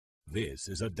This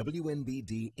is a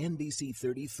WNBD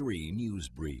NBC33 news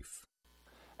brief.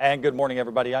 And good morning,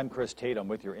 everybody. I'm Chris Tatum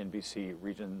with your NBC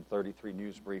Region 33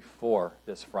 news brief for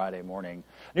this Friday morning.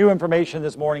 New information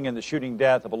this morning in the shooting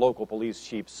death of a local police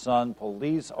chief's son.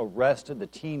 Police arrested the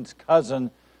teen's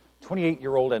cousin,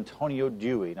 28-year-old Antonio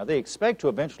Dewey. Now, they expect to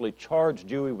eventually charge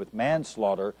Dewey with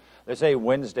manslaughter. They say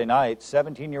Wednesday night,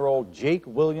 17-year-old Jake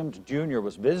Williams Jr.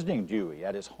 was visiting Dewey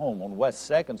at his home on West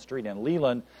 2nd Street in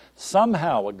Leland.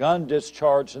 Somehow, a gun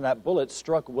discharged and that bullet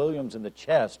struck Williams in the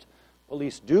chest.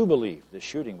 Police do believe the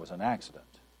shooting was an accident.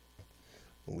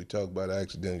 When we talk about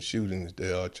accidental shootings,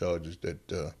 there are charges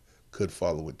that could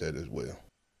follow with that as well.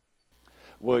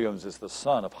 Williams is the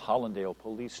son of Hollandale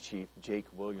Police Chief Jake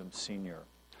Williams Sr.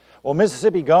 Well,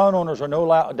 Mississippi gun owners are no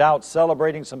doubt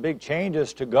celebrating some big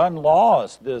changes to gun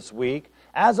laws this week.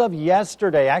 As of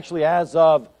yesterday, actually as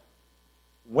of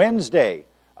Wednesday,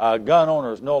 gun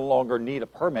owners no longer need a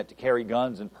permit to carry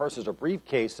guns in purses or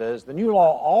briefcases. The new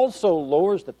law also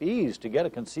lowers the fees to get a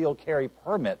concealed carry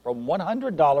permit from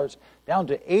 $100 down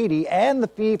to $80, and the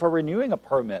fee for renewing a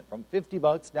permit from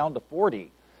 $50 down to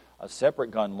 $40. A separate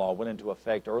gun law went into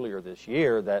effect earlier this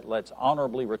year that lets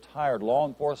honorably retired law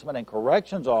enforcement and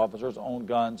corrections officers own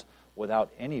guns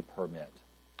without any permit.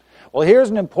 Well,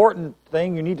 here's an important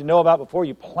thing you need to know about before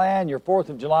you plan your 4th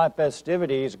of July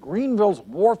festivities. Greenville's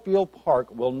Warfield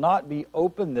Park will not be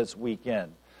open this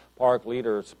weekend. Park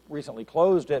leaders recently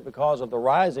closed it because of the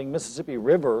rising Mississippi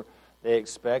River. They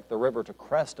expect the river to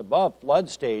crest above flood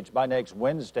stage by next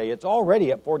Wednesday. It's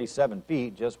already at 47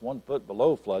 feet, just 1 foot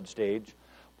below flood stage.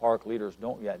 Park leaders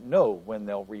don't yet know when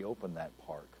they'll reopen that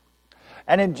park.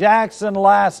 And in Jackson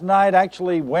last night,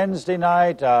 actually Wednesday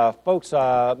night, folks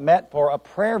met for a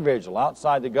prayer vigil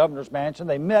outside the governor's mansion.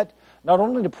 They met not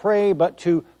only to pray, but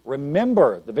to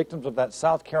remember the victims of that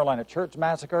South Carolina church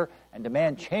massacre and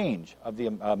demand change of the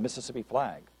Mississippi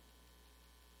flag.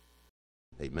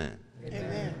 Amen.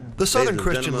 Amen. The Southern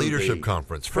Christian Leadership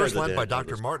Conference, first led by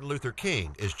Dr. Martin Luther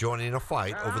King, is joining in a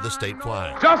fight over the state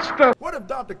flag. What if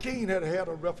Dr. King had had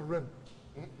a referendum?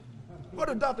 What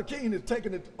if Dr. King had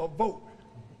taken a vote?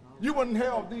 You wouldn't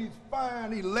have these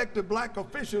fine elected black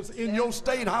officials in your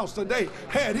state house today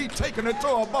had he taken it to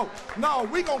a vote. No,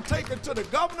 we're going to take it to the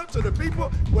governor, to the people.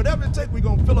 Whatever it takes, we're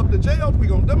going to fill up the jails. We're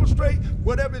going to demonstrate.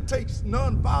 Whatever it takes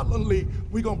non-violently,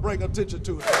 we're going to bring attention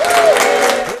to it.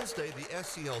 Wednesday, the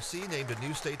SCLC named a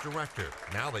new state director.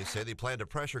 Now they say they plan to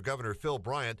pressure Governor Phil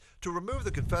Bryant to remove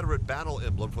the Confederate battle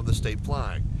emblem from the state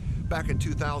flag. Back in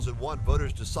 2001,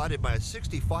 voters decided by a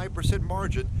 65%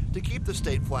 margin to keep the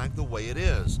state flag the way it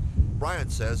is.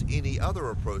 Bryant says any other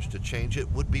approach to change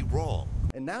it would be wrong.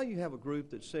 And now you have a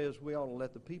group that says we ought to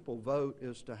let the people vote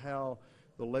as to how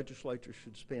the legislature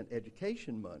should spend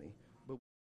education money.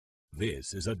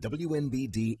 This is a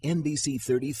WNBD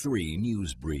NBC33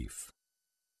 news brief.